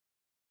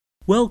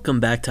Welcome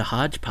back to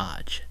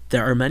Hodgepodge.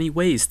 There are many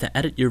ways to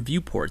edit your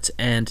viewports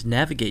and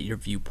navigate your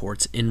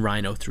viewports in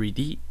Rhino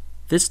 3D.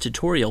 This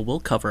tutorial will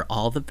cover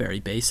all the very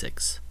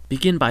basics.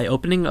 Begin by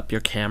opening up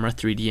your camera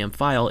 3DM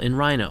file in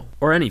Rhino,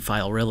 or any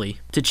file really.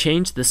 To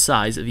change the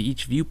size of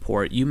each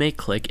viewport, you may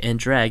click and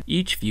drag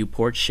each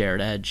viewport shared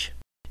edge.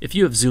 If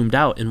you have zoomed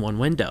out in one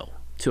window,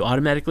 to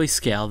automatically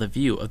scale the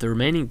view of the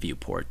remaining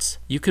viewports,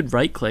 you could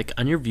right-click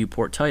on your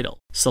viewport title,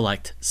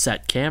 select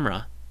Set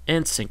Camera,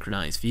 and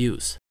Synchronize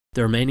Views.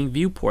 The remaining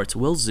viewports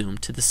will zoom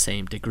to the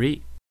same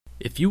degree.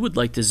 If you would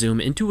like to zoom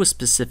into a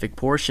specific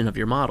portion of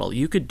your model,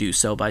 you could do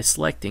so by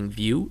selecting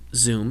View,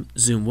 Zoom,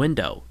 Zoom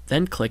Window,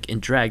 then click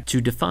and drag to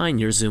define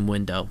your zoom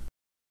window.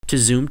 To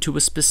zoom to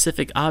a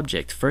specific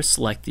object, first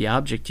select the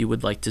object you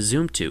would like to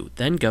zoom to,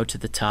 then go to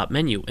the top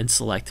menu and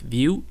select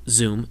View,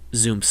 Zoom,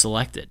 Zoom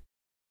Selected.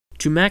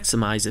 To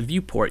maximize a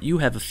viewport, you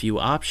have a few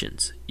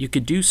options. You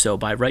could do so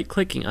by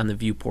right-clicking on the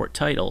viewport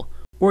title,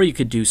 or you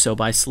could do so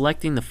by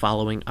selecting the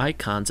following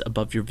icons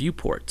above your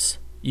viewports.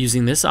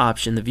 Using this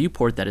option, the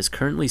viewport that is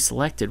currently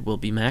selected will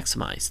be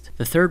maximized.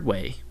 The third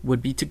way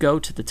would be to go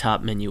to the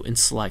top menu and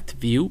select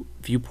View,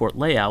 Viewport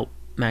Layout,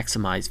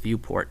 Maximize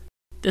Viewport.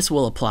 This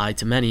will apply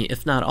to many,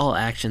 if not all,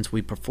 actions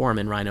we perform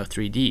in Rhino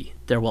 3D.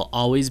 There will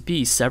always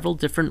be several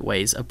different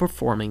ways of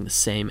performing the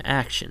same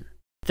action.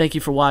 Thank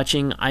you for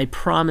watching. I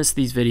promise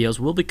these videos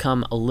will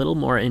become a little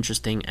more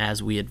interesting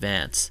as we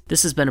advance.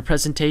 This has been a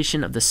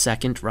presentation of the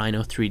second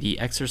Rhino 3D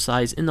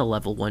exercise in the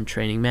Level 1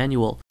 training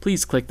manual.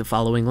 Please click the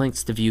following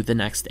links to view the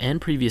next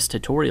and previous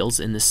tutorials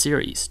in this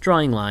series,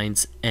 drawing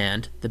lines,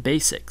 and the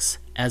basics.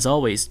 As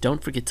always,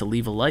 don't forget to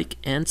leave a like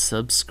and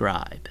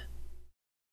subscribe.